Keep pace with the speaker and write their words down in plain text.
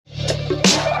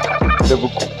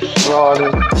Lyrical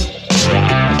slaughter.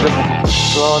 Lyrical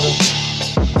slaughter.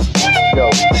 Yo,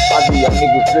 I do y'all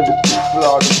niggas lyrical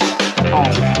slaughter.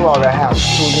 Slaughterhouse,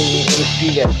 truly you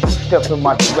see that step in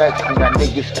my direction. Y'all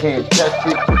niggas can't touch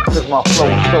it, cause my flow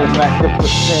so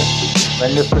magnificent.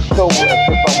 Magnificent, as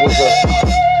if I was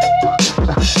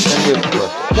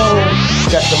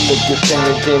got them niggas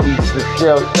saying Davies the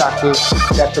shell shockers.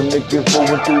 Got them niggas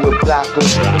moving through the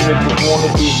blockers. Them niggas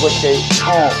wanna be what they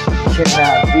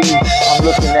cannot be. I'm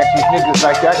looking at these niggas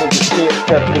like y'all niggas can't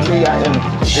step to me. I am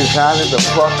designing the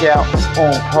fuck out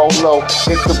on polo.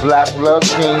 It's the black love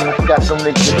team. Got them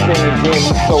niggas saying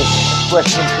Davies so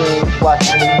fresh and clean.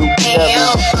 Watching the new Chevy.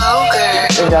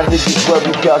 And y'all niggas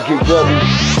worry, y'all get worried.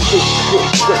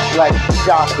 Shit like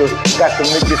doctors. Got them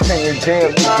niggas saying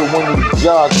damn nigga when he's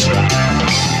jogging.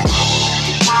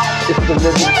 It's the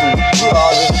lyrical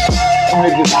slaughter. Them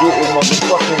niggas getting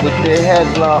motherfucking with their head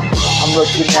lump. I'm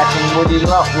looking at them with these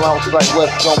lumps like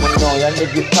what's going on. Y'all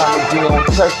niggas trying to be on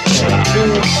touchdown.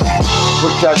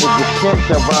 But y'all niggas can't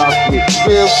around here.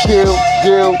 Chill.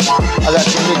 I got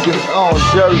the niggas on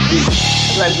Jersey.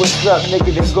 Like what's up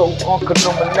nigga, then go Uncle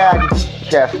Illuminati.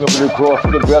 Cast them across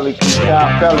the belly, keep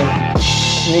time felon.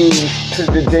 Knees to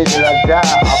the day that I die. I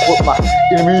put my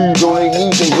enemies on their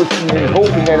knees, they wishing and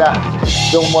hoping that I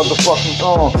don't motherfucking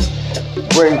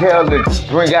bring hell and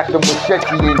bring out the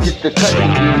machete and get the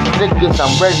cutting. These niggas,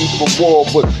 I'm ready for war,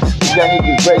 but y'all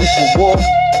niggas ready for war?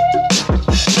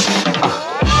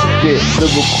 Yeah,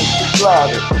 lyrical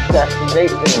slaughter,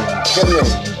 assassinating,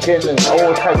 killing,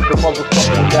 all types of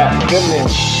motherfucking got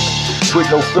feelings. With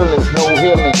no feelings, no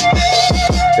healing.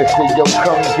 They say, yo,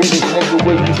 come get it, nigga,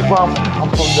 where you from?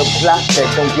 I'm from the block that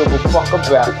don't give a fuck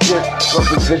about shit.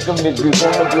 Represent them niggas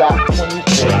on the block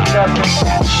 24/7.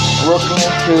 Brooklyn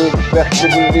kids, best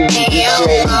of the league, it's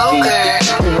crazy.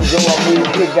 Even though I moved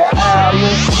to the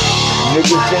island,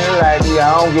 niggas didn't like me,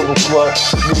 I don't give a fuck.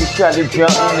 Niggas try to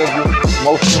jump me, niggas.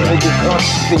 Most of them niggas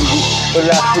unsucceeded. But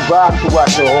I survived to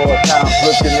watch the hard times,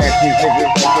 looking at these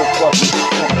niggas like they're fucking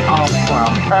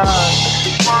prime time.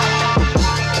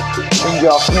 And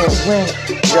y'all can't win.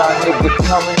 Y'all niggas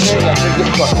coming in, y'all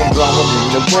niggas fucking blowing in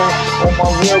the wind. On my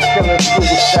real killer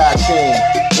suicide team.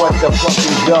 What the fuck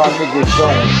is y'all niggas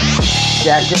doing?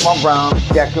 Stacking my rhymes,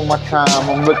 stacking my time.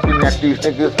 I'm looking at these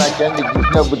niggas like y'all niggas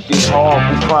never did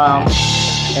horrible crimes.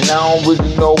 And I don't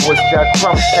really know what y'all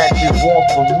crumb snatchers want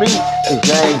from me, cause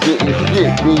I ain't getting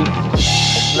shit, B.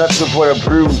 Nothing but a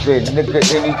bruise, nigga,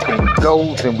 anything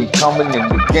goes. And we coming in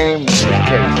the game, and we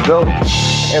can't go.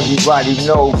 Everybody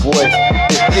know, boy,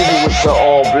 the city with the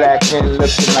all black and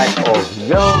looking like, oh,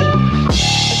 yo.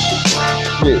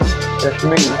 Shit, that's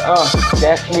me,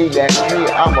 that's me,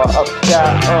 I'm a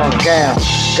upside, down.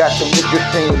 Got the niggas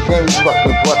saying, damn, we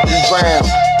fucking bustin' brown.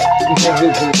 These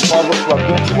niggas is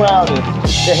motherfucking drowning.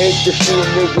 They hate to see a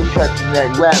nigga touching that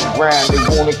rap ground. They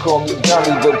wanna call me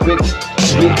dummy, but bitch,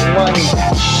 I'm getting money.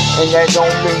 And that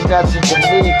don't mean nothing to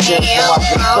me, just from my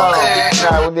concern.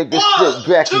 Now a nigga sit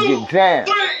back and get down.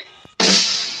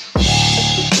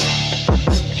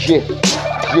 Yeah.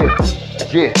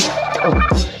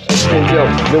 Hey yo,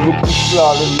 lyrical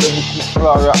slaughter,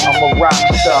 I'm a rock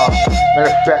star. Matter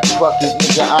of fact, fuck it,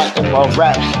 nigga, I am a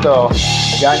rap star.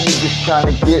 Y'all niggas trying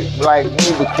to get like me,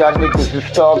 but y'all niggas is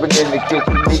starving in the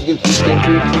kitchen. Niggas eating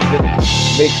juices and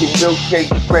making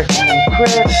milkshakes fresh and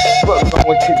cream. But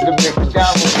going to the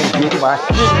McDonald's and get my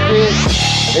shit in.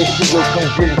 They should go come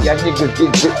get it, y'all niggas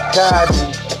get bit tired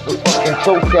and the fucking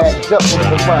toe tags up when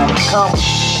the rhymes come.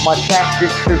 My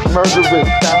tactics is murderous,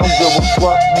 I don't give a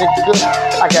fuck, nigga.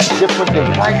 I got different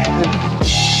devices.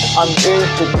 I'm there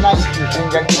for nicest, and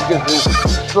y'all niggas is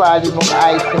sliding on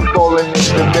ice and falling in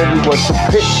the middle of the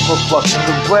pit for fucking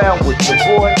around with the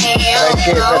boy. That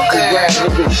can't mess around,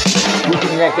 niggas. We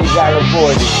can act they got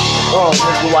avoided.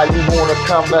 Nigga, why you wanna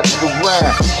come mess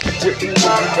around? With me, you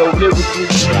know, lyrically,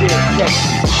 you can't catch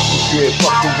me. You can't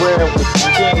fuck around with the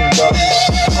king, brother.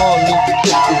 Need to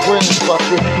kiss the ring,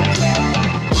 fucker.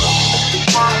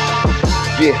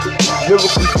 Yeah,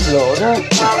 lyrical slaughter.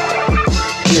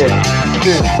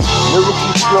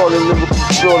 Lyrical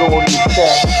slaughter on these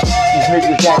tracks. These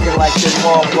niggas acting like they're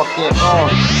motherfucking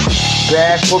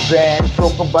bad for bad.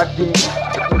 Talking about these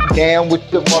down with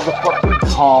the motherfucking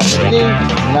harmony.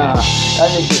 Nah, that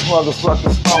nigga's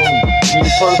motherfucking phony. Me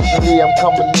personally, I'm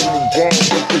coming in the game,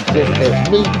 niggas just as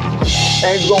me.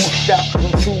 Ain't gon' stop, cause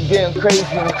I'm too damn crazy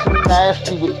and too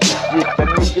nasty with this shit. That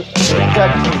niggas can't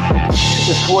touch me.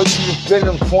 It's for you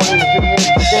films, pointers and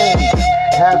things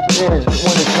happening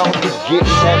when it comes to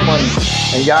getting that money.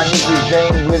 And y'all niggas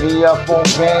ain't really up on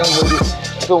game with it.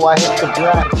 So I hit the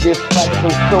block just like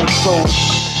so.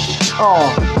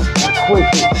 Quit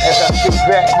it as I sit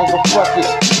back, nigga, fuck it.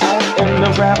 I am the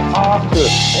rap author.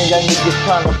 And y'all niggas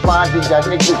trying to find it, y'all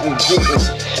niggas is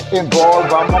getting involved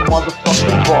by my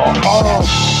motherfucking ball. Oh,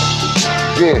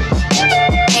 yeah.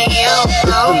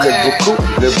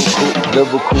 It's the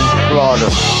Liverpool, Florida.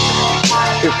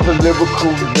 It's the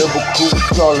Liverpool,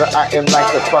 Florida. I am like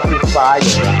a fucking fire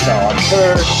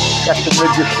starter. Got the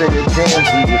niggas singing damn,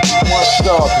 we was one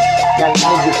starving. Got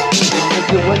niggas eating,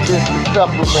 nigga, with this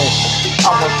supplement.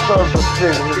 I'm a service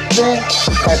citizen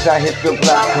as I hit the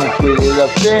block and get it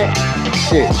up there.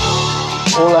 Shit.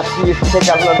 All I see is take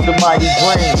out love the mighty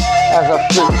brain. As I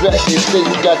sit back, they say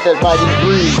you got that mighty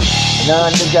breeze. Nah,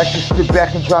 nigga, I can sit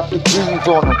back and drop the greens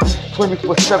on them.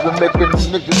 24/7 making them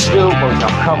niggas feel where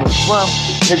I'm coming from.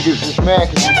 Niggas is mad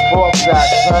cause it's Northside,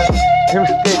 son. Him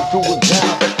stay do it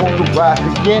down, back on the rise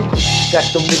again. Got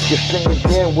them niggas singing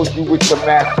again, was you with the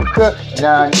massacre?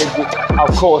 Nah, nigga,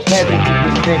 I'll cause heavy to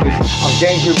these niggas. I'm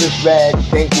dangerous bad,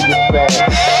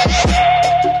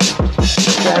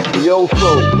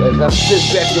 Mafioso, as I sit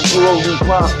back and blow these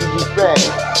rhymes to you fast.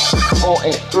 On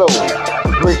and slow,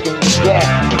 breaking the gas.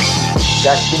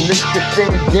 Got some niggas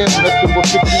singing again, nothing but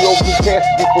 50 open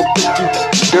caskets for 50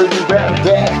 dirty rap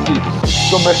bastards.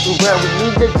 Don't mess around with me,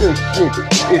 niggas, shit.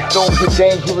 It's don't get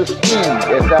dangerous scheme.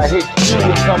 As I hit you,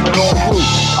 it's coming on you.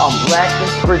 I'm black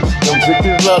and pretty, them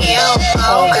bitches love me.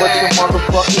 But the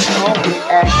motherfuckers hungry,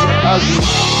 acting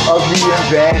ugly and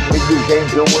bad. Niggas ain't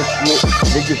doing shit.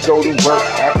 Niggas go to work,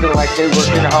 acting like they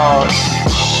working hard.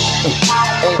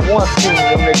 Ain't one seen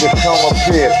them niggas come up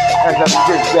here. As I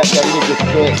sit back, that niggas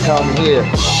can't come here.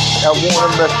 I wanna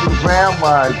mess around,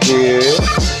 my dear.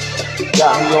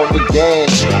 Got me on the game.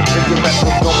 Niggas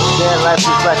rappers don't stand. Life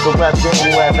is like a rap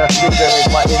game. As I sit there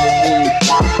with my enemies.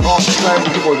 On time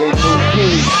for they new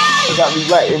keys. Got me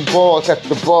writing balls at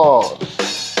the bars.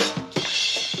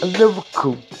 A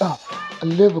Liverpool.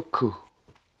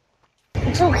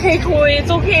 It's okay, Toy. It's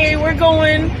okay. We're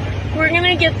going. We're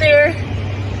gonna get there.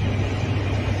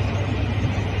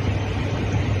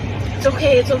 It's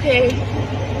okay. It's okay.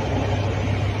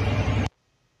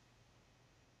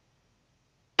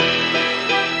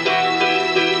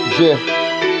 Yeah.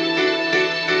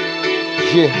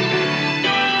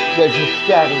 Legend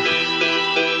status.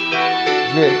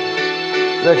 Yeah.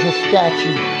 Legend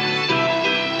statue.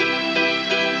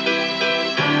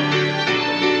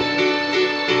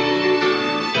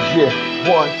 Yeah.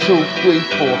 1, 2, 3,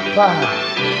 4, 5.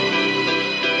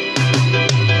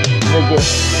 Nigga,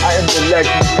 I am the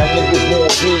legend, that niggas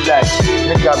won't be like.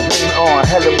 Nigga, I've been on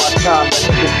hell of my time, that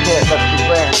niggas can't touch the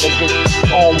brand. Niggas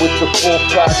on with the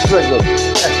 4-5 trigger.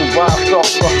 That's the rhyme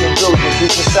start fucking building.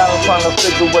 People silent trying to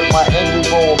figure what my end is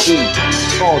gonna be.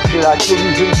 Oh shit, I kill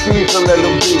these MCs to let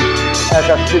them be. As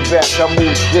I sit back, I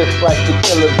move just like the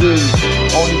killer bees.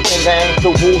 Only thing I ain't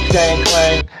the Wu-Tang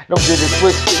Clan. Don't get it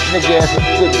twisted, nigga, as I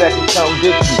sit back and come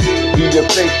get you. Leave your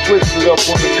face twisted up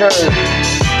on the curve.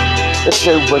 Let's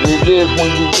say what it is when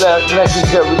you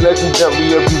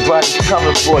legendary, everybody's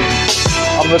coming for you.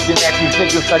 I'm looking at these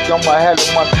niggas like I'm ahead of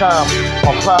my time.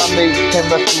 My primates can't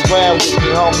mess around with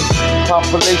me, homie.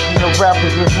 Population of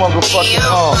rappers is motherfucking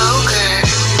on.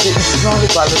 Getting surrounded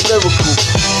by the lyrical.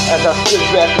 As I sit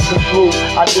back and conclude,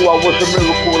 I knew I was a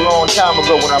miracle a long time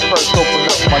ago when I first opened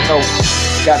up my notes.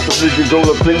 Got the niggas all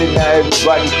up in it, now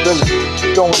everybody feeling.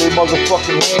 Throwing their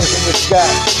motherfucking hands in the sky.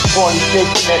 Party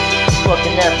shaking that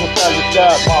fucking ass inside the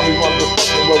sky. Mommy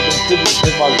motherfucking welcome cities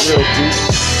in my grill, dude.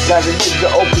 Got a nigga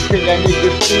open thing, that nigga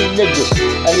see nigga.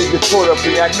 That nigga caught up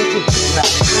in that nigga is not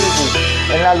evil.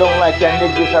 And I don't like that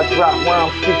niggas, I drop rhyme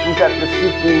sequels after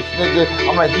sequels, nigga.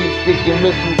 I'm like heat sticking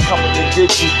missiles coming to get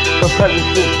you. Propellers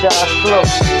just die slow.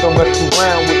 Don't mess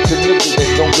around with the niggas that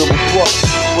don't give a fuck.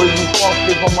 Where you from?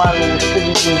 Stay from my little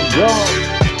city, New York.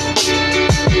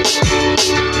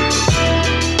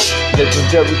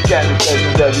 Legendary status,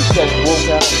 walk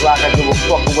down the block, I give a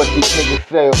fuck with what these niggas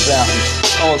say about me.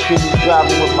 I don't see me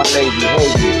driving with my lady,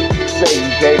 baby,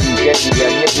 that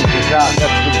niggas is not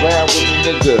messing around with the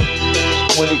nigga.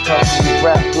 When it comes to the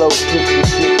rap flow, shit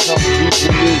comes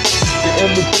easily. The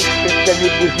images that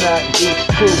niggas not used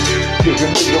to. Cause a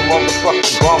nigga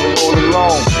motherfucking bombing all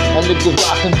alone. And niggas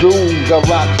rockin' dudes, I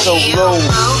rock so low.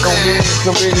 Don't need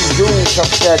so many dudes, I'm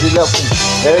tatted up from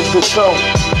head to toe.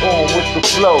 On with the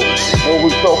flow, when we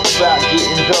talk about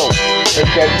getting dope. If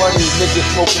that money niggas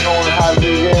smoking on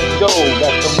highway and dough,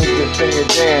 that's some niggas saying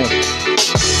damn.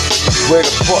 Where the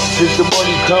fuck did the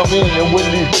money come in? And when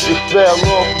these niggas fell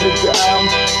off, nigga, I'm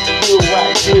still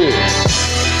right here.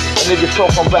 A nigga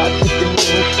talking about kicking me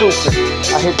and stupid.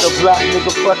 I hit the block, nigga,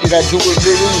 fuck it, I do it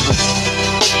real easy.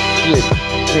 Shit,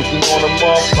 drinking on a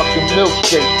motherfucking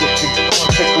milkshake, just to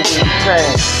take away the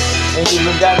pain. Ain't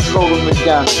even gotta go to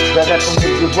McDonald's. I got some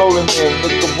niggas rolling in,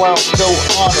 nigga Brown so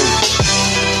honored.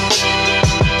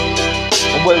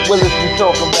 And what is we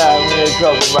talking about when they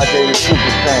talking about they the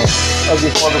super fan of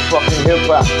this motherfucking hip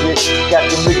hop shit? Got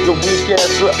the nigga weak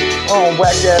ass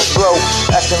whack ass bro,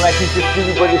 acting like he can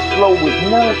see but his flow is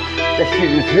none. That shit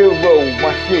is zero.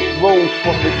 My shit rolls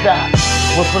from the top.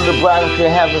 Went from the bottom to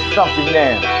having something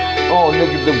now. Oh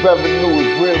nigga, the revenue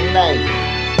is real nice.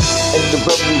 And the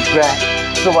revenue's back.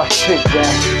 So I sit down.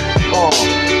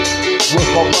 With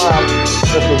my mom,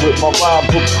 with my mom,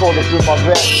 put quarters in my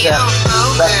backpack.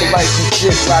 That's the right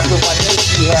shit, rock with my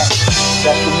Yankee hat.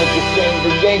 That's the nigga saying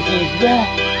the Yankees back.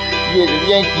 Yeah, the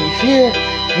Yankees here.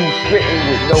 You spitting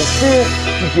with no fear.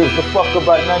 He gives a fuck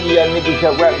about none of y'all niggas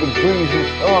that rap with breezes.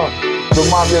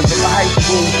 Remind me of the high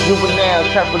school juvenile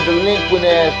type of delinquent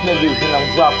ass niggas, and I'm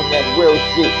dropping that real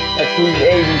shit. That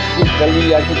 380 shit. That leave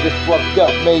y'all niggas fucked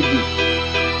up, maybe.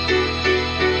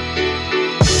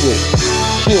 Shit.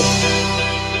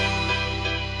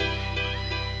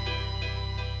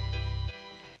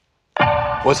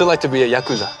 What's it like to be a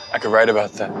Yakuza? I could write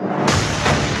about that.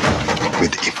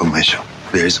 With information,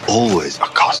 there is always a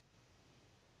cost.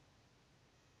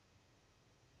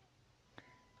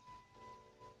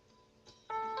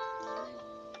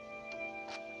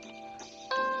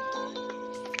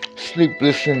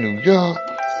 Sleepless in New York.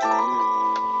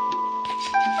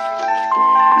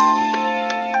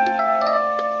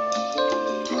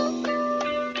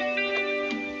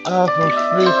 I'm from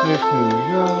sleepless New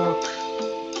York.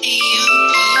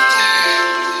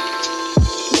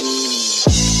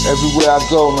 Everywhere I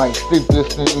go, I'm like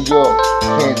sleepless in New York.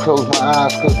 Can't close my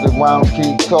eyes cause the rhymes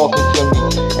keep talking to me.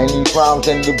 And these rhymes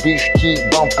and the beats keep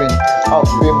bumping up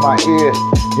in my ear.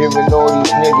 Hearing all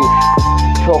these niggas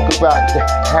talk about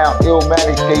how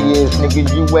illmatic they is. Nigga,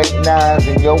 you ain't nines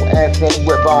and your ass ain't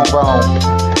wet bone.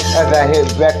 As I hit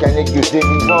back, that niggas did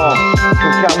me wrong. So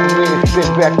count me in, sit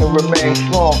back and remain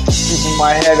strong. Keeping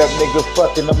my head up, nigga,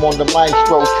 fucking them on the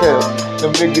maestro tail.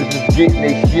 Them niggas is getting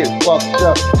they shit fucked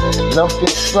up. Lumped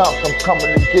and slumped, I'm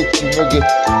coming to get you, nigga.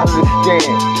 Understand,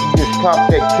 you just pop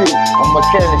that too. I'm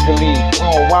mechanically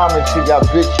rhyming to y'all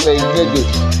bitch made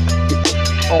niggas.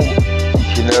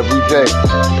 Each and every day.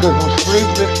 Cause I'm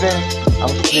sleepless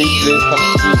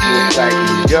like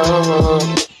New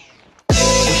York.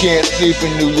 We can't sleep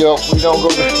in New York, we don't go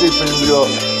to sleep in New York.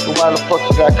 So why the fuck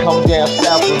should I come down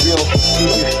south and build some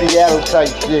stupid Seattle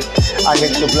type shit? I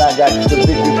hit the black guy, the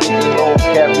biggest nigga on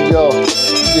caviar.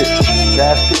 Shit,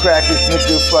 that's the crackers,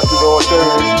 nigga, fuck it all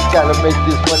dirty. Gotta make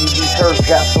this money be hurt,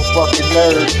 got some fucking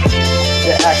nerves.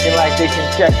 They're acting like they can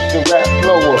check the rap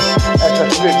flower. As I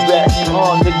spit back,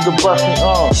 nigga busting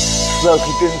slugs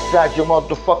it inside your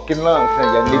motherfucking lungs. And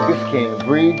your niggas can't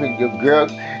breathe and your girl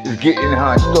is getting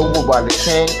hunched over by the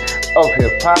king of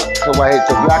hip-hop. So I hit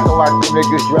the block and watch the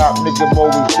niggas drop, nigga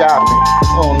always shopping.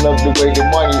 Love the way the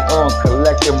money,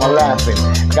 collecting my laughing.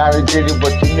 Gotta get it,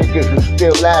 but you niggas is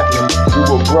still laughing. You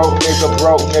a broke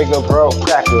nigga, broke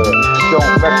cracker.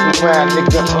 Don't mess around,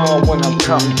 nigga, when I'm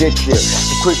come get you.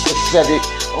 Quick to set it,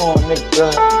 nigga.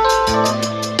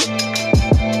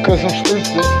 Cause I'm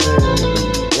sleeping in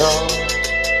New York.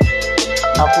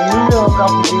 I'm from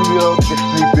New York, the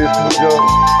sleepless New York.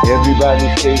 Everybody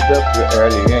stays up till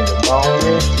early in the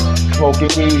morning,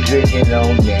 smoking music and on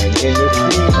in the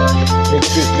street.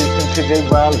 Niggas listen to their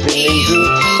rhymes and they do.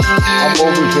 I'm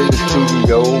always in the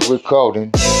studio recording.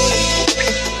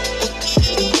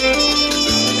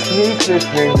 Sleepless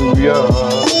in New York,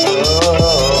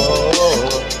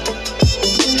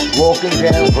 walking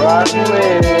down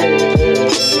Broadway.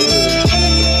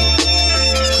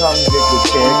 Come niggas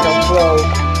can't come close.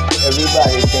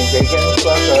 Everybody think they can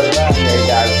fuck around. They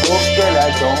got a book that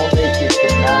I don't make it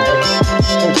tonight.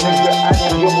 Cause nigga, I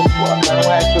don't give a fuck. I don't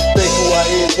have to fake who I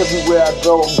is. Everywhere I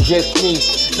go, I'm just me.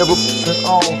 Never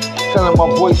on, telling my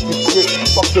voice to shit.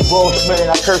 Fuck the boss man,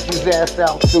 I curse his ass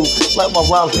out too. Like my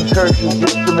rhymes and curses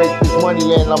just to make this money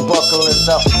and I'm buckling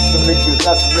up. The niggas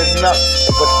hustling up,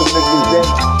 but the niggas ain't.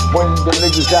 When the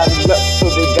niggas out of luck, so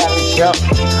they gotta jump.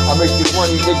 I make this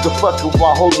money, nigga, fucking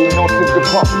while holding on to the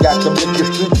pump. Got them niggas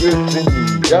sleepless in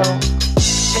New York.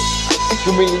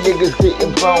 Too many niggas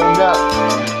getting blown up.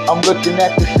 I'm looking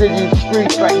at the city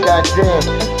streets like goddamn.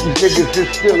 These niggas is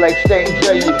still like St.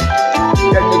 J.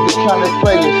 That nigga tryna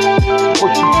play us,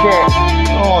 but you can't.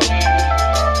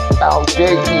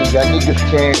 Outdate me, that niggas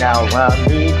can't outrun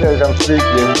me, cause I'm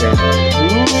sleepless in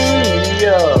New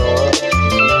York.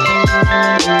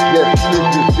 Yes,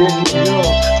 sleepless in New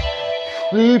York.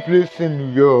 Sleepless in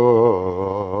New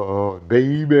York,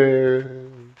 baby.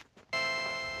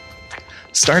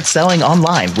 Start selling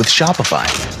online with Shopify,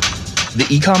 the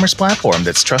e-commerce platform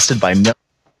that's trusted by millions.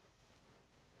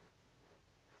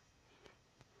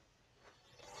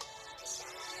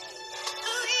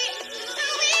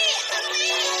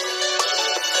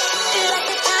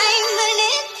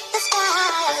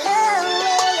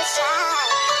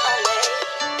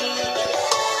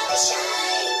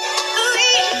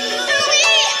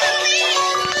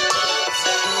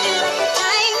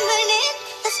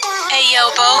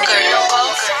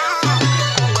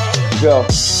 Yo,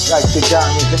 like the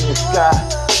diamonds in the sky.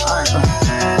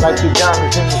 Like the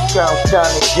diamonds in the sky, I'm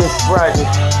shining just brightest.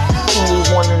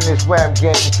 Anyone in this rap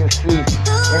game can see.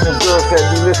 And the girls that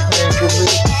be listening to me,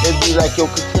 they be like, yo,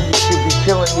 continue to be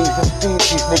killing these MCs.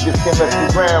 These niggas can mess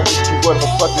around with you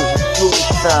motherfuckers in school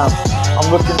time. I'm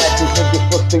looking at these niggas,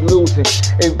 what they losing.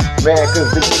 It's mad cause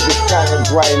the niggas shining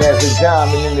bright as a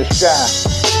diamond in the sky.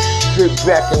 Sit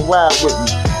back and ride with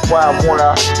me. Why would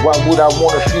I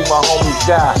wanna see my homies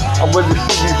die? I'd rather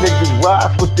see these niggas rise,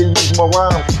 but they use my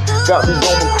rhymes. Got me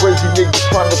going crazy, niggas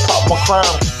trying to pop my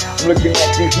crimes. I'm looking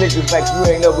at these niggas like you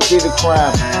ain't never did a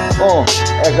crime.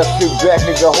 As I sit back,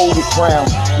 nigga, hold the crown.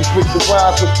 You spit the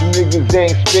rhymes, but you niggas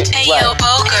ain't spitting right.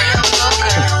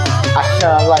 I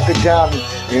shine like a diamond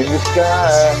in the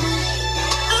sky.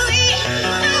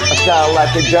 I shine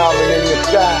like a diamond in the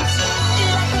sky.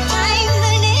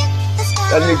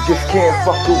 That niggas can't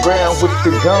fuck around with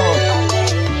the gun.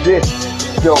 Shit,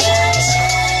 yo.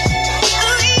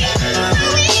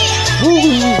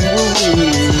 Woo-wee.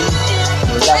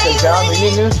 Like a diamond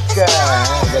in the sky.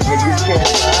 That niggas can't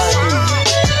find me.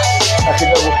 I can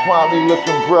never find me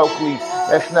looking brokely.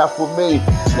 That's not for me.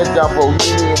 Nigga, I'm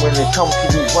bohemian when it comes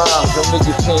to these rhymes. Them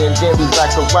niggas saying damn, he's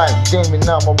like a rap demon.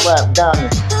 I'm a rap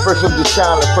diamond. First of the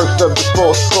silent, first of the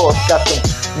false course. Got them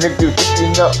niggas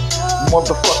eating up.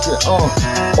 Motherfucking old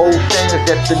sayings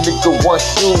that the nigga once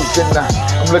used. And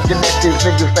I'm looking at these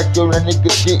niggas like yo, that nigga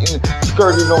getting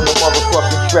skirted on the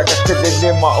motherfucking track. I said that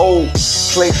in my old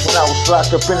place when I was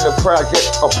locked up in the project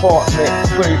apartment.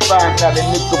 25, now the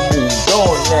nigga moved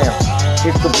on now.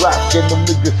 Hit the block and them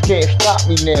niggas can't stop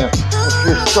me now. It's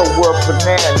just so world for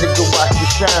now, nigga watch the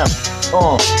shine.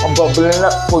 I'm bubbling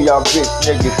up for y'all bitch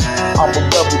niggas. I'm a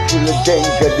bubble till the day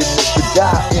that the nigga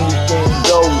die. Anything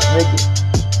goes, nigga.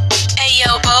 I'm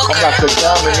like a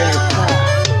diamond in the sky.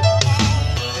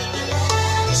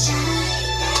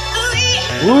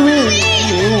 Woo-wee.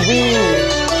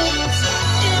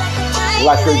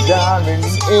 Like a diamond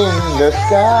in the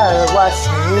sky, watch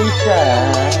me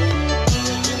shine.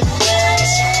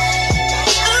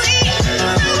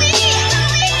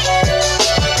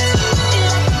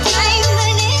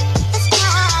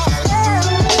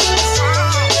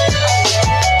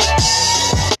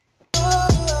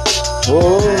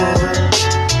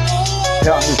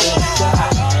 Diamonds in the sky,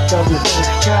 diamonds in the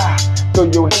sky. Throw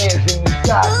your hands in the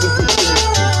sky, nigga, it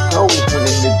goes when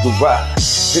a nigga rock.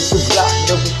 Hit the block,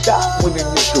 never stop when a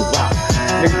nigga rock.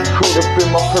 Nigga caught up in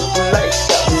my purple light,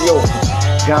 got me open.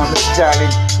 Diamonds shining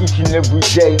each and every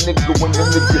day, nigga. When the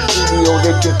niggas see me, oh,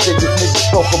 they can say this nigga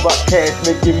talk about cash,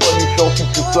 making money, talking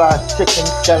to fly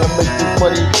chickens, gotta make this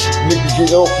money. Nigga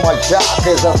get off my job,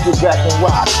 cause I sit back and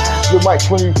rock. You're my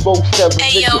 24/7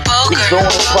 nigga, it's going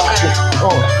and rockin'.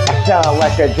 I shine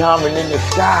like that diamond in the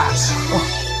sky.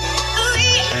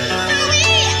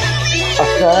 I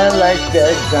shine like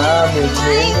that diamond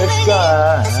in the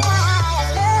sky.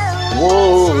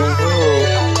 Whoa.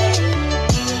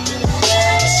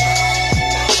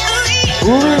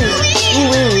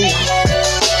 Ooh-wee.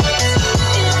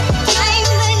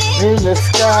 In the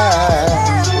sky.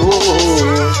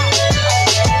 Ooh.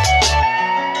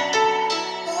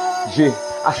 Yeah.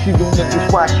 I see them niggas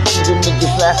watching, see them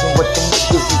niggas laughing, but them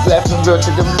niggas is laughing real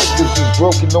to them niggas is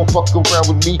broken. Don't fuck around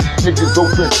with me. Niggas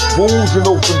open wounds and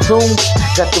open tombs.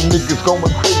 Got them niggas going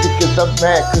crazy cause I'm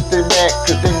mad, cause they mad,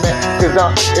 cause I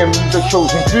am the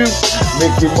chosen few.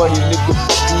 Making money, nigga,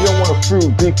 fuck you don't wanna feel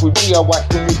beef with me. I watch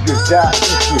them niggas die,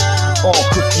 eat you,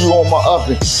 cook you on my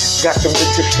oven. Got them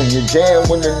niggas saying damn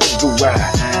when the nigga ride.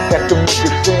 Got them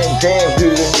niggas saying damn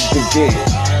when the nigga dead.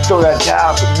 So that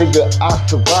job, but nigga, I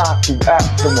survived throughout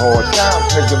some hard times.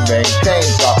 Nigga, maintain,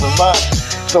 dropping mine.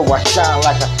 So I shine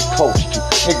like I'm supposed to.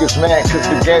 Niggas mad cause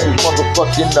the game is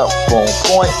motherfucking up on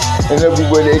point. And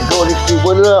everywhere they go, they say,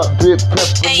 what up, big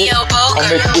pimp? I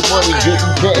make the money,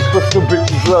 getting cash, but some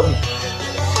bitches love me.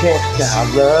 Can't stop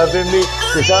loving me,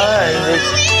 cause I'm rich.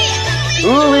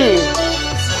 Ooh-wee.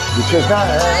 Because I'm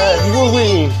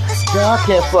ooh-wee. Y'all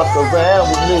can't fuck around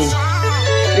with me.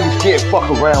 Niggas can't fuck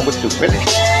around with the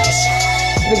village.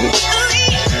 Niggas,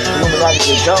 Illuminati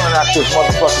get done out this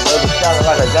motherfucker, ever shining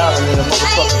like a diamond in the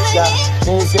motherfucking sky.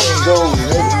 Anything goes,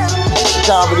 nigga. What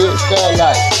time it is?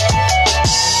 Starlight.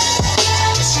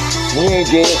 We ain't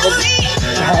dead, nigga.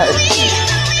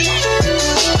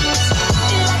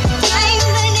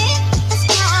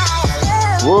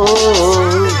 Whoa,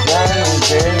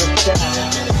 diamonds in the sky.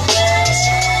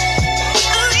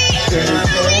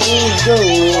 Anything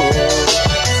goes.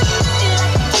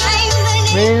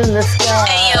 In the sky.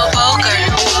 Hey, yo, Boker.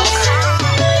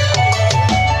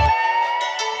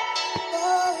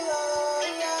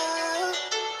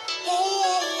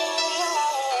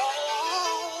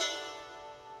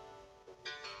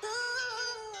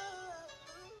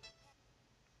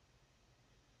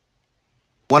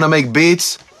 Wanna make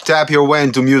beats? Tap your way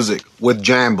into music with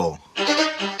Jambo.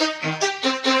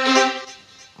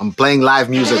 I'm playing live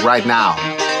music right now.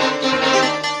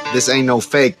 This ain't no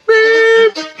fake.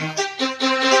 Beep.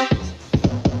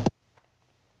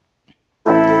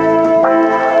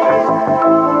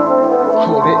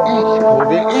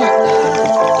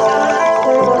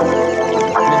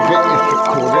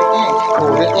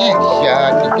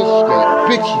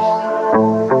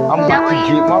 I'm about to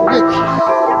get my riches.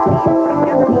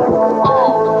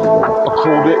 A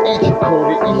quarter inch, I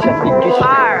can get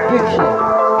straight bitches.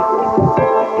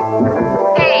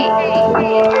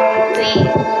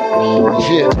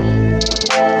 Yeah.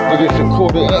 Niggas a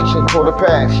quarter inch and quarter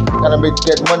past. Gotta make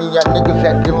that money, y'all niggas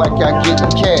acting like y'all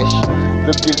getting cash.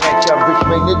 Looking at y'all bitch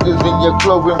made niggas in your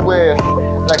clothing wear.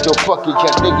 Like yo fuck it,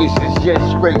 y'all niggas is just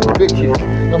straight bitches.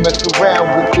 Don't mess around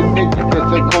with the niggas cause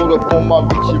they caught up on my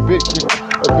bitches.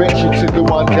 Adventure to the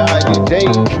undying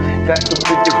days. Got the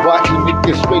niggas watching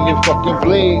niggas straight fucking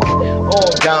blades.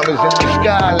 All diamonds in the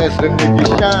sky, let's the niggas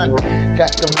shine.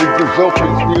 Got them niggas open,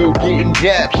 still getting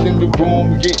gaps in the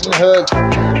room, getting hugs.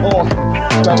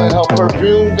 Smelling her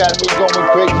perfume, got me going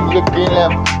crazy looking at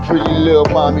pretty little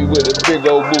mommy with a big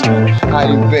old booty. How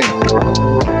you been?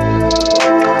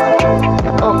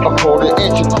 A quarter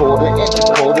inch, I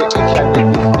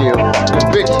niggas still fucking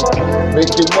bitches.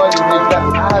 Making money, nigga,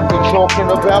 I've been talking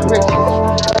about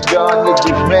bitches. Y'all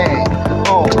niggas mad.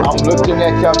 I'm looking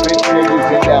at y'all bitch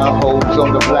niggas and y'all hoes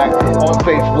on the block. On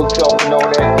Facebook talking all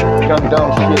that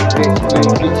dumb shit, bitch.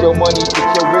 Please get your money, get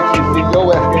your riches, then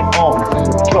your ass can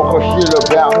talk a shit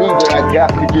about me that I got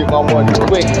to get my money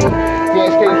quick.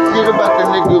 Can't say shit about the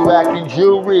nigga racking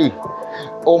jewelry.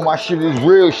 Oh, my shit is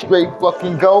real straight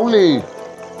fucking goalie.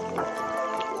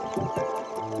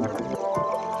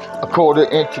 A quarter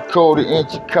inch. A quarter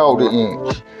inch,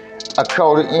 I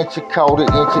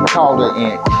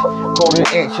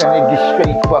niggas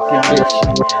straight fucking bitch.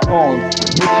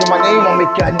 Mention my name, I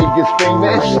make y'all niggas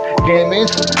famous.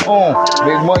 Gamers,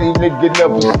 make money, nigga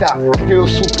never stop. Still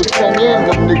super singing,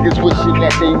 them niggas wishing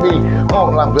that they me.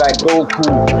 I'm like Goku,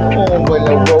 when I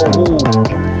roll.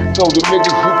 So the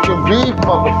niggas you can be,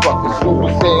 motherfuckers, Super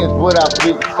Saiyans, but I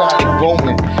big Sonic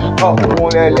booming. Up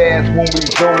on that ass when we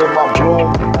zooming my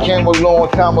broom. Came a long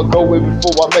time ago, way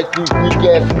before I met these weak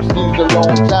ass MCs a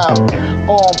long time.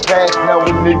 On past now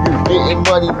with niggas getting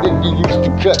money, nigga used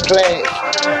to cut class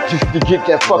just to get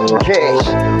that fucking cash.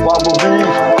 Robberies,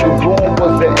 the boom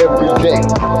was the everyday.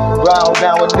 Round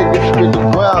now a nigga spin the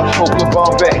ground, smoking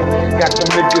Bombay. Got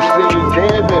them niggas saying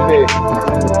damn baby.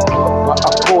 A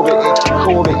quarter inch.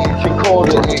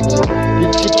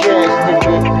 Get your cash,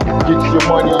 nigga. Get your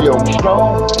money, yo,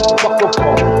 strong. Fuck up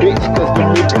on bitch, cause the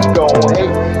niggas gon'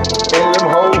 hate. And them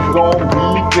hoes gon'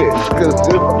 be pissed. Cause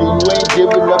if you ain't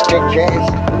giving up that cash,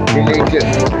 then they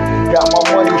just got my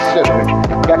money slipping.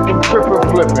 Got them trippin'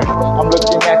 flipping. I'm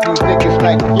looking at these niggas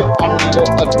like, yo, I'm the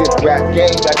this rap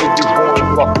gang. Got niggas wanna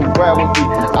fuck around with me.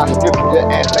 I skip the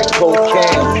ass like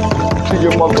cocaine. To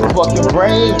your motherfucking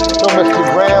brain. Don't mess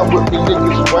around with the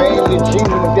niggas' brain. The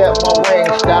genie that my rain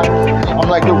stop. I'm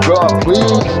like, oh God,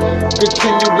 please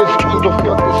continue this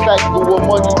motherfucking cycle of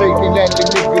money making that the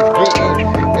niggas getting.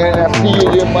 And I see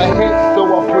it in my head, so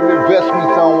I put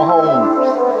investments on homes,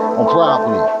 on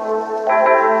property.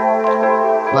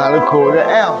 About a quarter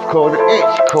ounce, quarter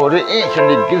inch, and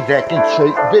niggas acting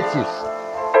straight bitches.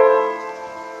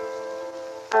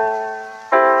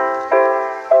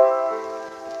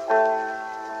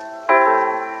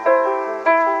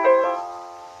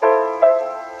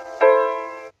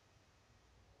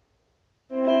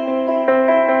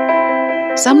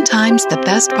 Sometimes the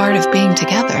best part of being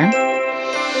together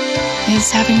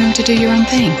is having room to do your own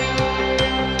thing.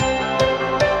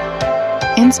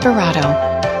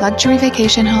 Inspirato, luxury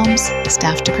vacation homes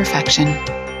staffed to perfection.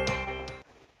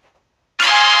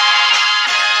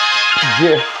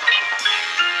 Yeah,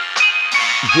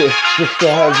 just to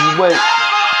have you wait.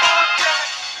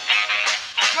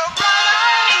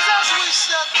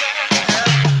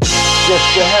 Just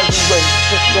to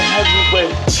have you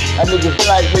wait. I niggas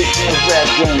like racing the rap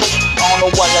game. I don't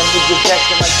know why that niggas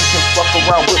acting like you can fuck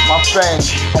around with my fame.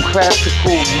 I'm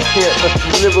classical, you can't let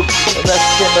me lyrical, and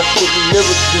that's with me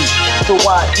lyrically. So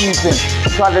I even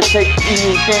try to take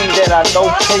anything that I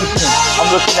know patient. I'm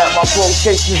looking at my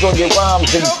quotations on your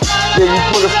rhymes, and yeah, you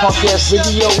put a punk ass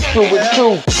video to it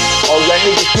too. All that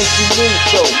niggas think you need,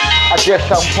 so I guess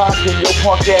I'm popping your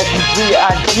punk ass in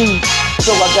G.I.G.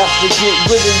 So I got to get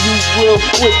rid of you real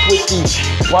quick with these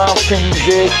rhymes can you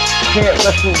dig? Can't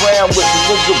mess around with the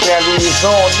nigga battery is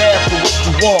on now for what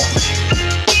you want.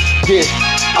 Yeah,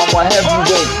 I'm a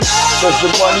heavyweight, cause the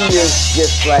money is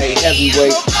just like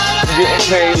heavyweight. getting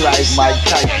paid like Mike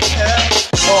Tyson.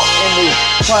 In his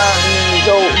prime, in his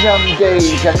old young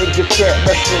days, that niggas can't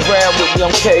mess around with me,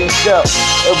 I'm caged up.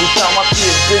 Every time I see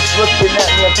a bitch looking at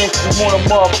me, I think she want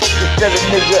him up to set a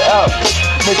nigga up.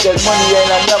 Make that money and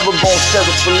I never gon'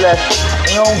 settle for less.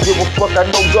 And I don't give a fuck, I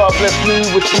know God bless me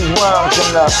with these rhymes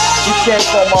enough. He can't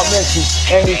call my mention,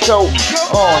 and he told me,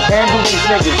 handle these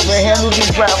niggas, man, handle these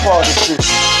rap artists.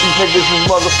 These niggas is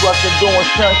motherfucking doing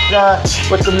sunshine,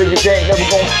 but the niggas ain't never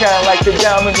gon' shine like the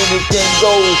diamond in the thing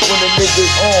goes. When the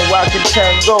niggas on rockin'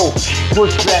 tango,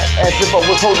 push back as if I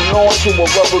was holding on to a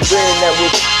rubber band that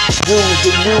was used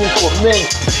and used for men.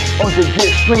 To get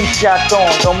screenshots on,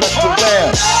 don't mess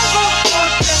around.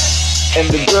 And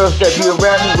the girls that be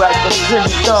around me like them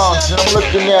pretty songs, and I'm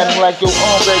looking at them like, yo,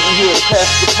 baby, here, pass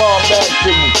the ball back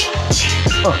to me.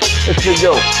 It's a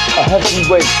yo, a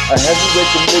heavyweight,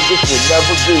 them niggas will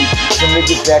never be. The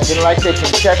niggas acting like they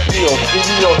can check me or see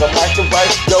me on the mic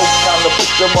device, yo, time to put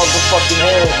their motherfucking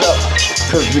hands up.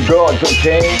 Cause the guard done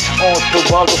came on to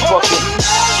motherfucking,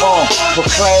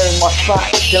 proclaim my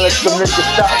spot. Can't let them niggas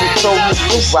stop me, so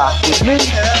niggas rock with me.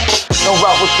 Don't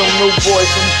rock with some new boys,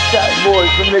 some shot boys.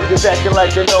 Them niggas acting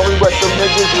like they know me, but them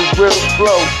niggas is real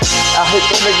slow. I hit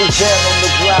them niggas down on the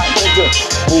block, nigga.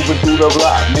 Moving through the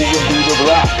block,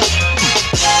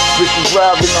 Bitches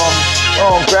driving on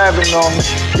me, grabbing on me.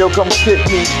 Yo, come kick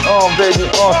me, baby,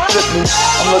 strip me.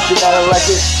 I'm looking at her like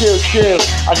it's chill.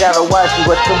 I got a wife,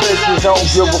 but some bitches don't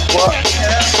give a fuck.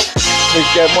 Make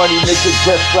that money, nigga,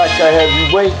 dress like a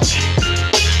heavyweight.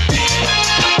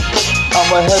 I'm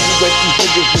a heavyweight, these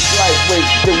niggas is lightweight.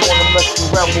 They wanna mess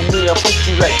around with me, I put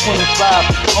you like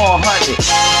 25 on 100.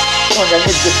 That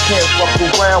niggas can't fuck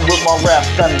around with my rap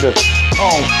thunder.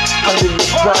 Under the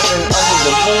sun and under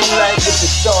the moonlight with the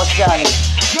stars shining.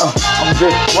 I'm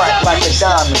just bright like a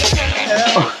diamond.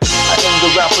 I am the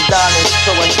rapper diamond,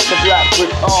 so I hit the block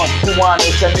with two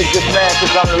honest. That niggas mad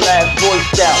cause I'm the last Boy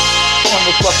Scout. On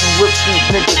the fucking whip these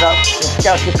niggas up and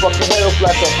scout your fucking head up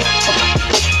like a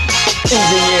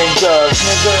Indian does,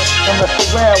 nigga. Don't mess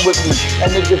around with me.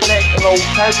 And niggas ain't no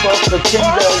type of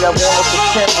pretender that wanna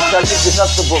pretend, but that niggas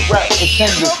nothing but rap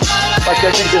pretenders. Like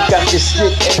that niggas got this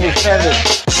shit in his feathers.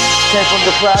 Came from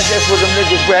the projects where them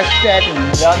niggas rap stabbing me.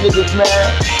 Y'all niggas mad,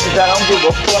 cause I don't give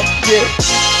a fuck shit.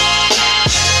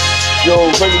 Yo,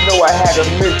 but you know I had a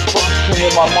misfunction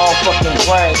in my motherfucking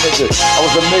brain, nigga. I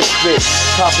was a misfit,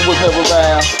 Papa was never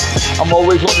around. I'm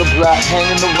always on the block,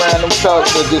 hanging around them thug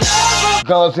niggas.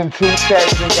 Guns and 2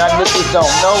 sets, and y'all niggas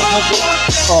don't know, nigga.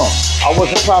 I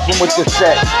wasn't popping with the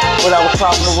set, but I was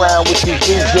popping around with these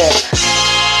rejects.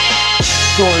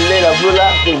 Sooner or later I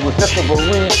realized it was nothing but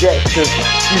rejects, cause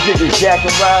these niggas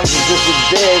jacking rhymes and just as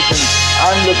theirs, and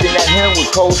I'm looking at him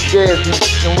with cold stares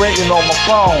and ringing on my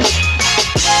phone.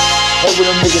 Hey, when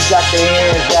them niggas got their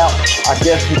hands out, I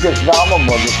guess because I'm a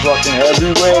motherfucking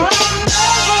heavyweight.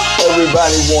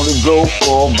 Everybody wanna go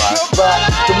for my spot.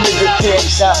 Them niggas can't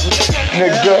stop me,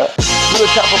 nigga. You a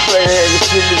type of player, this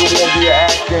shit nigga won't be an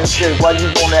actor and shit. Why you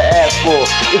wanna ask for?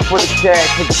 It's for the cash,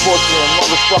 nigga, fortune, and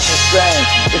motherfucking fame.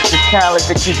 It's the talent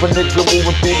that keep a nigga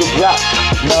moving through the block.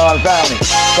 Non-violent,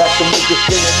 got the niggas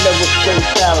singing, never stay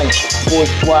silent.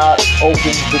 Boys wide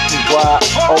open, bitches wide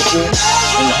open,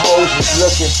 and the hoes is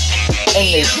looking. And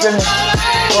they feeling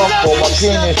for my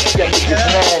penis. That niggas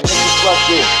mad, niggas fuck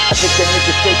it. I think that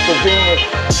niggas take for Venus.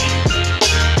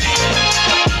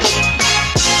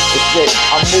 It's it,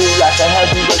 I move like a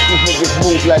heavyweight, these niggas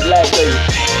move like lightweight.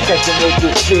 Catching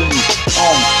niggas see me,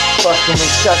 bustin'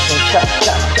 and shutting,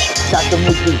 shot the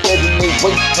niggas dead in their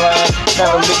waistline.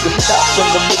 Now the niggas stop and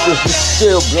the niggas is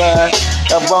still blind.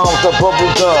 That bombs are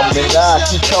bubble gum and I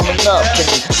keep coming up. And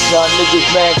y'all niggas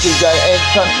mad cause I ain't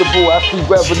comfortable. I see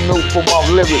revenue for my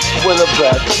lyrics. What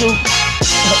about you?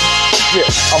 Yeah,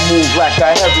 I move like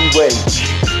a heavyweight.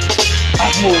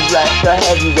 I move like a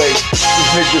heavyweight.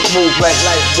 These niggas move like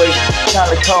lightweight.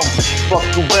 Kinda come fuck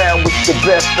around with the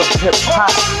best of hip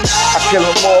hop. I kill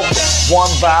them all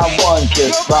one by one,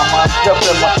 just by myself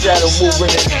and my shadow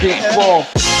moving in deep form.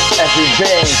 As it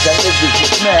bangs, that niggas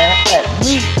is mad at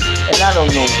me. And I don't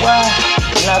know why.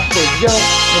 And I said, yo,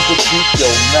 nigga, keep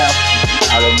your mouth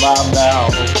out of my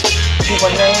mouth. Keep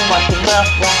my name out your mouth,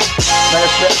 right? Matter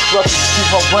of fact, fuck it, keep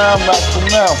my brown out your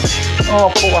mouth.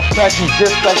 For I smack you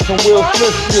just like some Will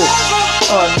Smith shit.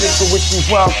 Nigga, with these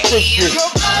wild scriptures.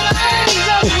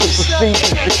 It's the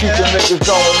procedures to keep the niggas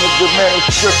on and nigga man is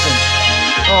stripping.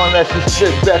 That you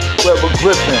sit back, forever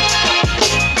gripping.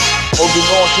 Holding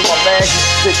on to my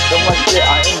majesty, I'm like that,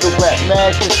 I am the rap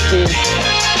majesty.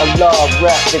 I love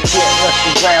rap, they can't mess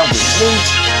around with me.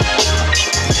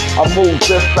 I move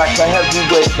just like a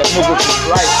heavyweight, that niggas is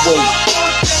lightweight.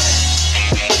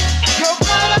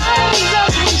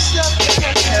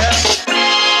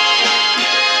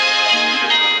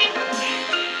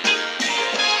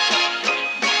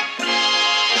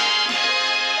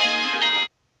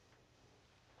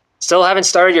 Still haven't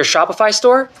started your Shopify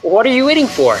store? What are you waiting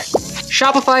for?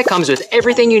 Shopify comes with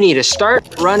everything you need to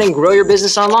start, run, and grow your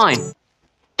business online.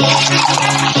 Don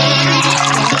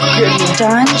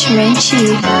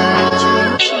Chimenchi.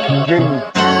 Give me.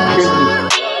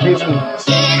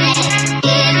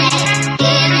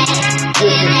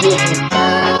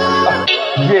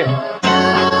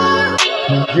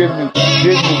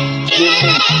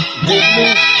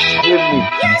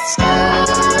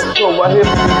 So what here for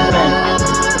you, man?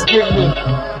 Give me.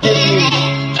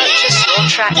 Purchase your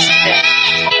tracks today.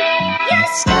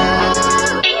 Yes.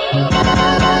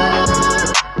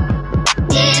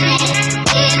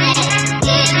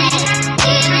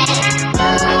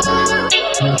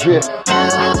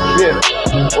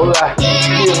 Hola,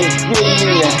 give me.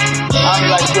 I'm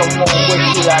like your mom, what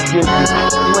should I give you?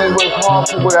 You ain't work hard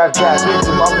for what I got. This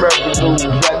is my revenue.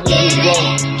 That niggas game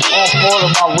on part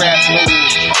of my rap news.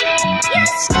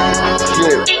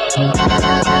 Shit.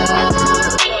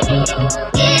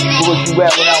 So what you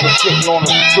at when I was sitting on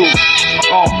the stoop?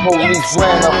 Police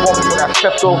ran up on me when I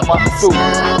stepped off my stoop.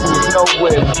 There was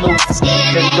nowhere, Snoop.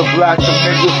 Niggas block the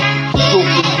niggas,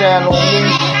 swooping down on me.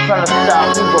 Trying to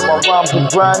stop me, but my rhymes are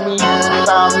grimy.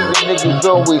 Style me, the niggas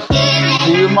always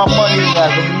steal my money. Now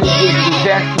the niggas is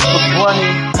asking for money.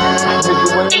 Nigga,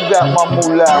 when you got my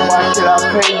moolah, why should I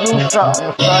pay you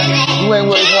something, son? You ain't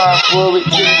work hard for it,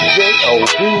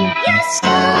 J.O.B.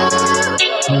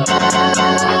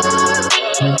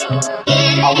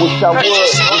 I wish I would,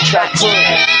 wish I could.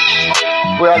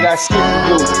 But I got shit to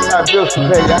do, I got bills to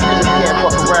pay. Y'all niggas can't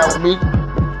fuck around with me.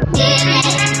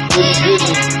 Really give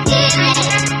me.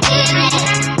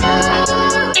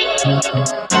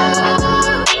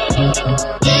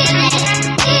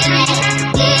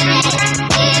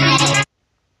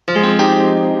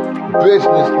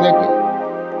 Business, nigga.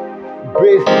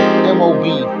 Business, M.O.B.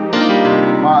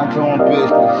 Mind your own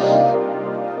business.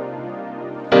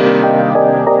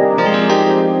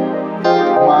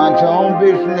 Mind your own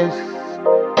business.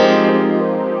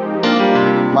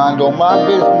 Mind on my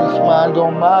business. Mind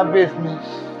on my business.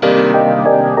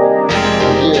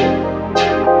 Yeah.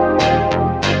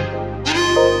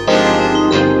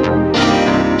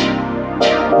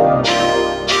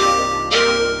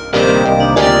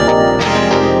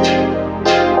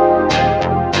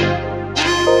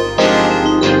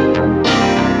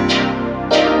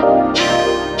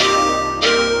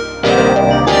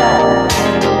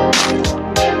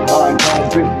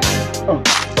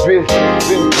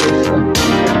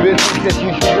 Business as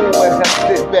usual as I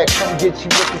sit back, come get you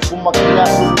looking for my cannot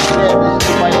damage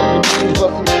to my enemies,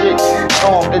 busting shit.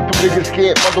 That the niggas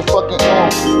can't motherfucking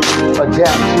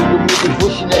adapt to the niggas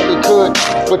wishing that they could,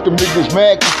 but the niggas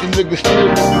mad cause the niggas still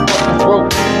fucking broke.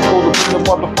 Told them in the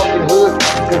motherfucking hood,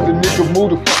 cause the nigga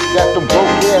moved the fuck got the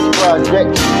broke ass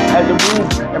project. Had to move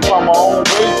and find my own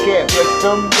way, can't let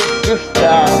them niggas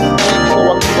style. So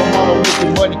I keep them on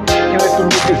making money, can't let them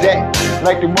niggas act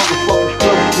like the motherfuckers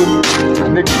close to me.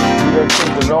 These niggas do that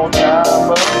thing a long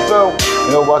time ago.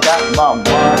 You know I got my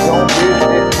mind on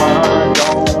business, mind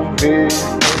on business.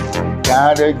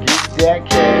 Gotta get that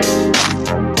cash.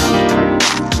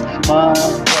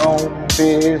 Mind on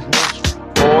business.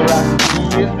 All I see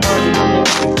is money.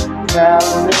 Now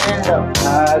living up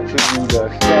high to the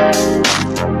sky.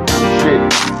 Shit,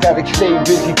 gotta stay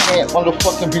busy, can't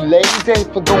motherfucking be lazy.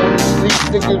 For going to sleep,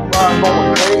 niggas mind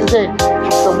going crazy.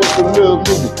 Since I'm with the little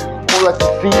nigga, all I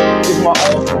can see is my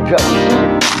own production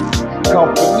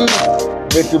company.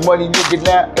 Making money, nigga,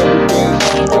 now everything's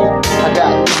sweet. I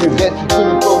got niggas that's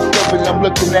 24/7. I'm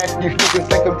looking at these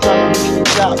niggas like I'm trying to reach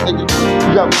these out, nigga.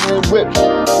 You got me in whips.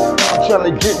 I'm trying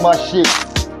to get my shit.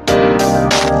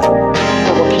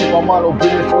 So I keep my mind on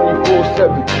business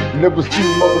 24/7. Never see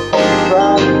motherfucking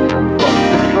crime. Fuck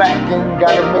the slacking.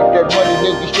 Gotta make that money,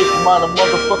 nigga. Shit from out of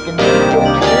motherfucking nigga.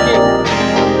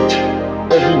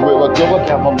 Everywhere I go, I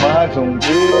got my mind on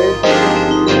business.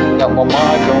 Got my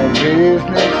mind on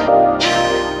business.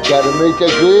 Gotta make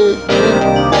that business.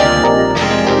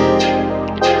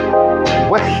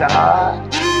 West side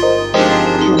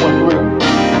 213.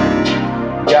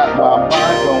 Got my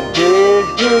mind on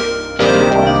business.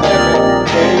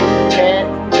 7 can't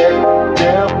let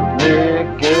them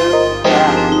niggas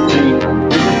stop me.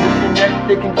 Niggas wishing that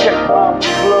they can check my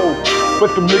flow, but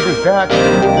the niggas down, the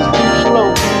niggas too slow.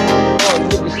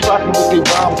 Niggas slacking with their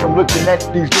rhymes. I'm looking at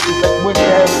these niggas like when they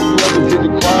have ever did a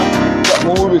crime. That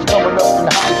when we was coming up in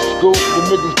high school, the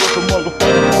niggas was a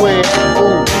motherfucking square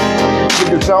fool.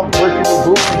 Niggas out breaking the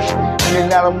rules, and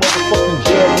they out of motherfucking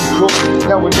jail and cook.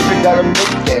 Now a nigga gotta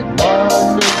make that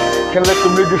money. Can't let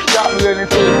them niggas stop me, let them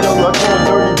say, yo, I'm doing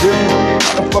dirty business.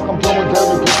 How the fuck I'm doing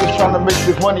dirty business, trying to make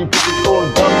this money, bitches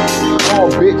going dumb.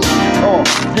 Bitch,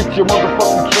 get your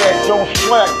motherfucking cash on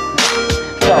swag.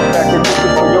 Stop back and listen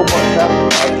for your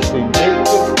motherfucking action,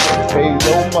 nigga. Pay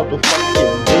your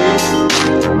motherfucking bills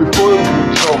before you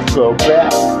talk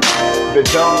about the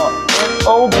Don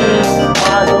N.O.B.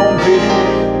 Mind your own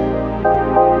business.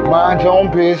 Mind your own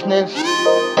business.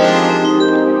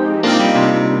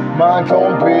 Mind your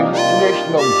own business.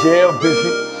 No jail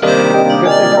visits. Cause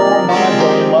I got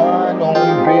my mind on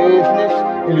business.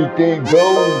 Anything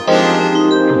goes.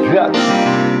 Production.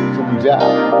 So we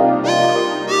die.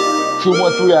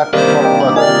 213 after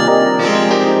motherfucker.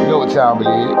 You know what time it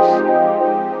is.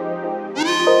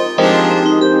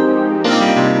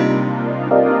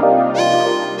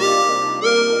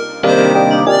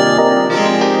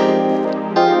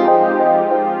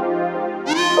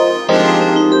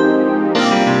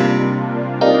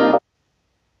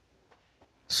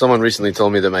 Someone recently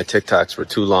told me that my TikToks were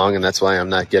too long, and that's why I'm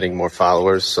not getting more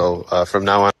followers. So from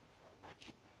now on.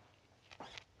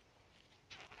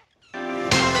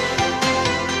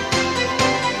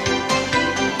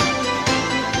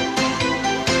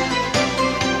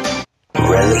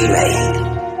 Really made.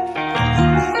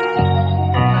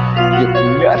 Get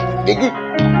nothing, nigga.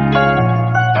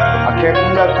 I can't do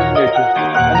nothing, nigga.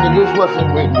 And niggas wasn't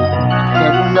with me.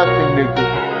 Can't do nothing, nigga.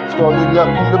 Started up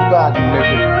in the bottom,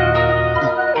 nigga.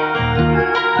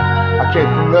 I can't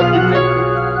do nothing, nigga.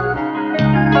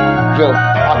 Yo, I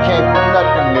can't do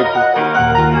nothing, nigga.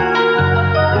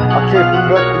 I can't do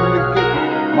nothing,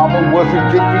 nigga. Mama was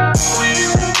addicted.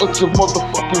 What's your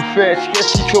motherfucking fast?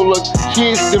 Yes, she told her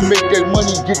kids to make that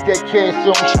money, get that cash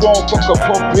on strong. Fuck a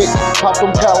pump bitch, pop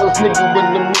them collars, nigga. When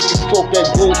them niggas talk that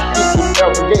bullshit with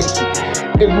allegation,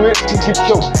 ignorant can get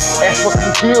your ass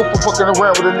fucking killed for fucking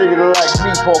around with a nigga like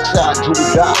me. Park side to the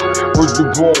die. Was the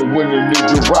born when a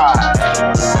nigga ride.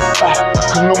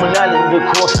 Illuminati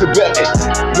across the belly.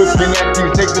 Looking at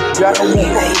these niggas, I don't want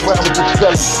around with the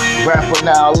study. Rap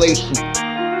annihilation,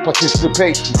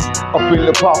 participation up in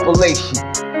the population.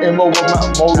 And more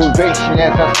about motivation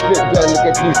as I sit back, look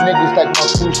at these niggas like my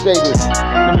crusaders.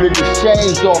 Them niggas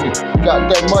changed on me, got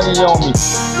that money on me.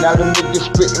 Now them niggas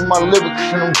spitting my lyrics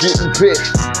and I'm getting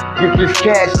pissed. Get this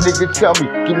cash, nigga, tell me,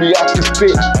 get me out this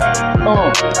pit.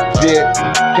 Yeah,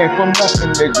 came from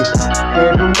nothing, nigga.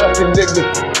 Can't do nothing, nigga.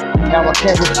 Now I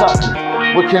can't do something.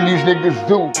 What can these niggas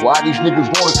do? Why these niggas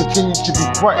wanna continue to be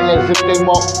frontin' as if they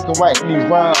motherfucking writing these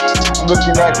rhymes? I'm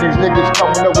looking at these niggas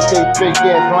coming up with they fake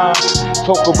ass lines.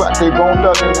 Talk about they bone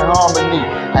thuggin' in harmony.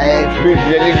 I ask bitch,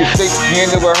 that nigga say you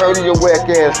ain't never heard of your whack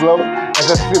ass low. As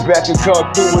I sit back and come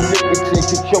through with nicotine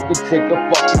to choke and take a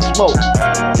fucking smoke.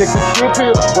 Take a trip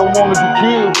here, don't wanna be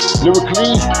killed.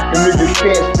 Lyrically, the niggas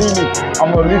can't see me.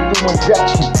 I'm a lethal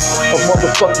injection of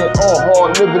motherfucking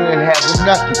hard living and having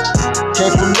nothing.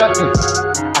 Came from nothing.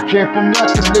 I came from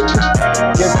nothing, nigga.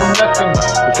 Came from nothing.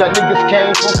 But y'all niggas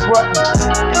came from frontin'.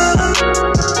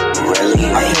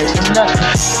 I came from nothing.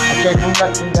 I came from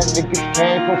nothing. That niggas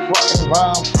came from frontin'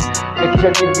 rhymes. That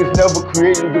your niggas never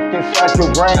created within inside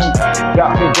your brain.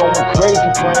 Got me going crazy,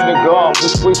 praying to God.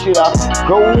 Which way should I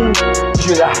go?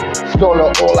 Should I start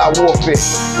an all-out warfare?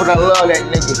 But I love that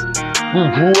nigga. We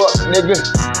grew up, nigga.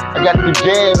 I got the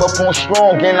jam up on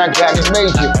strong and I got it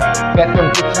major. Got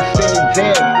them bitches saying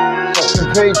damn,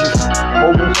 fucking pages,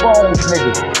 mobile phones,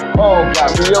 nigga. Got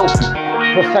me open.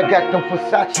 Plus I got them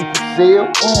Versace for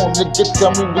sale. Nigga,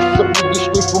 tell me what's up, nigga,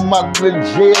 straight from my little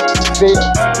jail cell.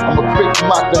 I'ma creep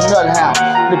from out the nut house.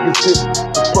 Niggas hit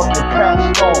the fucking pound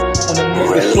stone. When the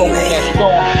niggas show me that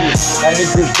storm shit. That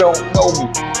niggas don't know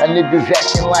me. That niggas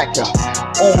acting like a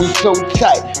only so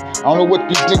tight. I don't know what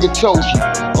these niggas told you.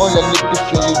 All that niggas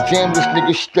say you jam, this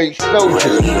nigga straight soldier.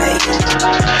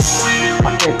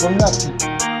 I came from nothing.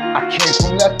 I came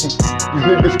from nothing. These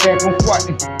niggas came from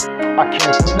frontin'. I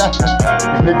came from nothing.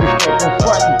 These niggas came from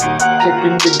frontin'.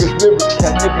 Taking niggas lyrics.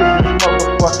 That niggas is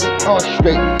motherfucking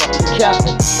straight fucking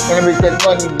capping. And I make that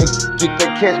money, nigga. Get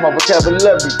that cash, my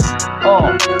vocabulary.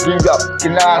 Bring up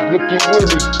your eyes looking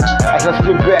weary. As I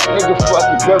sit back, nigga,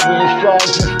 fucking very strong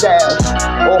and styles.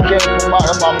 All came from out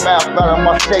of my mouth, out of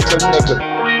my sacred, nigga.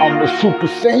 I'm the Super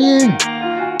Saiyan.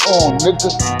 Nigga,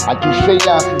 I do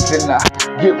seances and I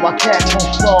get my cash on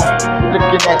strong.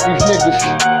 Looking at these niggas,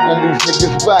 and these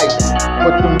niggas right.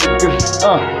 But them niggas,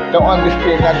 don't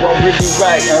understand, I don't really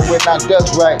write. And when I does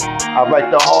write, I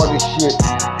write the hardest shit.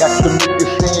 Got them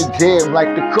niggas saying damn like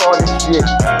the Carter shit.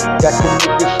 Got them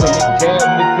niggas saying damn,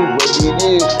 nigga, what it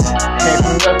is. Came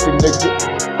from nothing, nigga.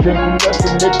 Came from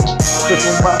nothing, nigga. Came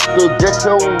from my still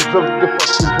ghettos of the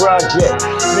fucking project,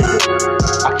 nigga.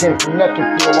 I came from nothing,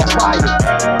 feel on fire.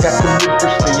 Got some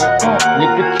niggas saying,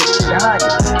 nigga, take it higher.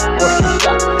 What's the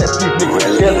shot that these niggas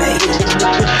tell me?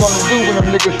 Niggas gonna do when them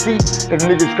niggas see? Them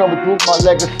niggas coming through my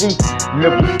legacy.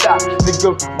 Never stops,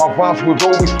 nigga. My rhymes was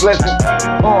always pleasant.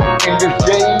 In this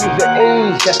days of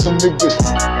age, got some niggas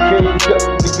caged up,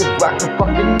 niggas rockin'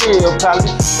 fucking nail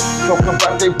polish. Talking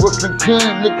about they Brooklyn King,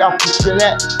 nigga, I'm pushing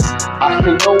that. I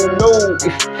say no,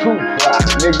 it's Tupac,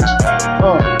 nigga.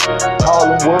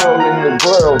 Harlem world in the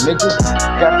world, nigga.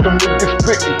 Got them niggas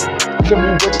spittin', tell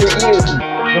me what they is.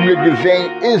 Them niggas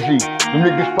ain't Izzy, them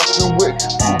niggas fucking with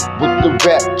the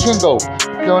rap Kingo.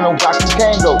 Doing them rockin'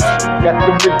 tango. Got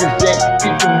them niggas ain't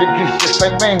eat them niggas just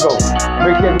like mango.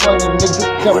 Make that money, nigga,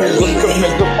 tell me what's the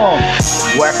nigga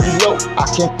Wacky low, I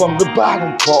came from the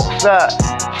bottom, Park side.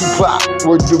 Tupac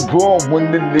was the bomb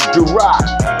when the nigga rock.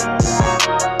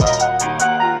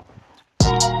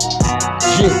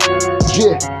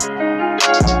 Yeah.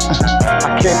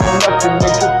 I came from nothing,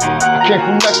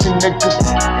 nigga.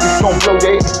 It's gon' blow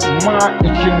their mind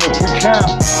each and every time.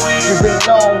 You been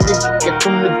long, nigga. Get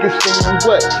them niggas saying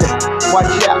what?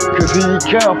 Watch out, cause here you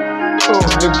come.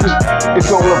 Nigga,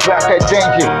 it's all about that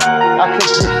danger. I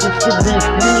take this shit seriously.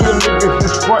 Them niggas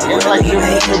is frontin' like they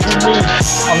wanna be me.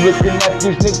 I'm looking at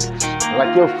these niggas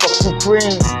like your fucking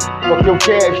cream. Fuck your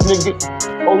cash, nigga.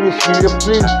 Oh, you see the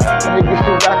please. Niggas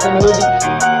still rockin' hoodies.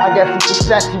 I got some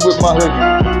Versace with my hoodie.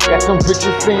 Got some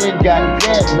bitches saying,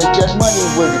 goddamn, make that money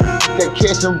with it. That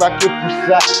cash and rock it from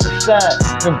side to side.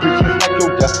 Them bitches like, yo,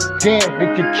 damn,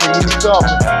 nigga, can you solve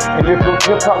it? And if the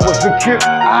hip-hop was a kid,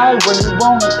 I really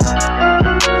want it.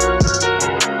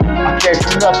 I came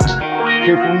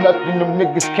from nothing, them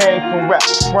niggas came from rap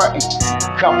frontin'.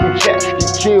 Couple cats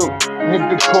get killed.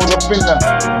 Nigga caught up in the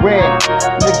wind.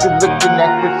 Nigga looking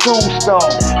at the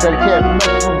tombstone. That can't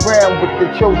mess around with the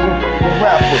chosen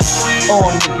rappers.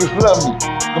 Niggas love me.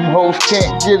 Them hoes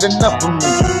can't get enough of me.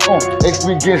 They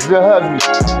begins to hug me.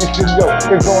 They say, yo,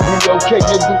 it's gonna be okay,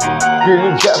 nigga. Get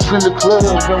the japs in the clubs.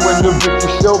 And when the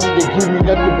bitches show me, they give me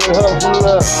nothing but hugs and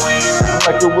love. I'm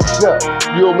like, yo, what's up?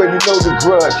 You already know the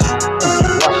grudge.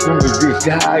 Watch them niggas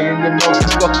die in the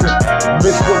motherfucking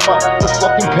midst of my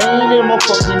fucking pain and my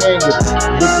fucking anger.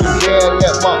 Looking down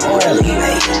at my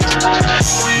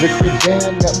Looking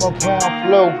down at my brown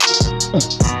flow.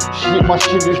 Shit, my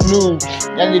shit is new.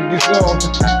 Y'all niggas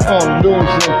on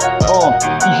losing.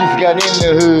 You just got in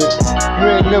the hood. You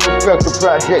ain't never felt the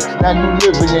projects. Now you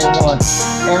living in one.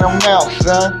 And I'm out,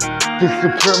 son. This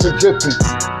supreme dipping.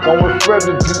 Going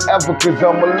further than ever, cause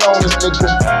I'm alone, nigga.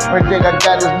 One thing I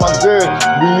got is my girl.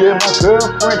 Me and my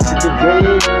girlfriend to the day.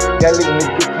 That little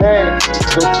nigga pass.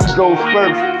 So she goes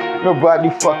first.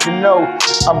 Nobody fucking know.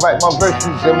 I write my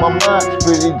verses in my mind,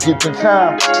 spit it deep in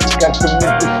time. Got the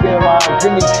niggas saying my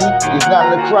identity is not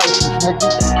a crisis, nigga.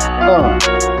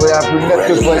 But I've been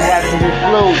nothing but happiness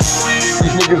flows.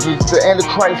 These niggas is the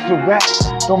Antichrist of rap.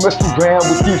 Don't mess around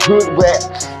with these hood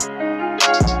raps.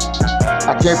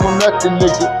 I came from nothing,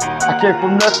 nigga. You came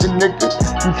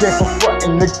from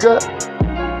frontin', nigga.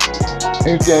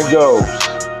 Anything goes.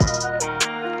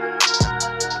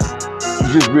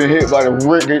 You just been hit by the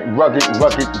rugged,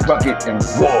 and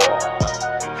raw.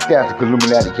 Static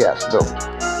Illuminati cast, though.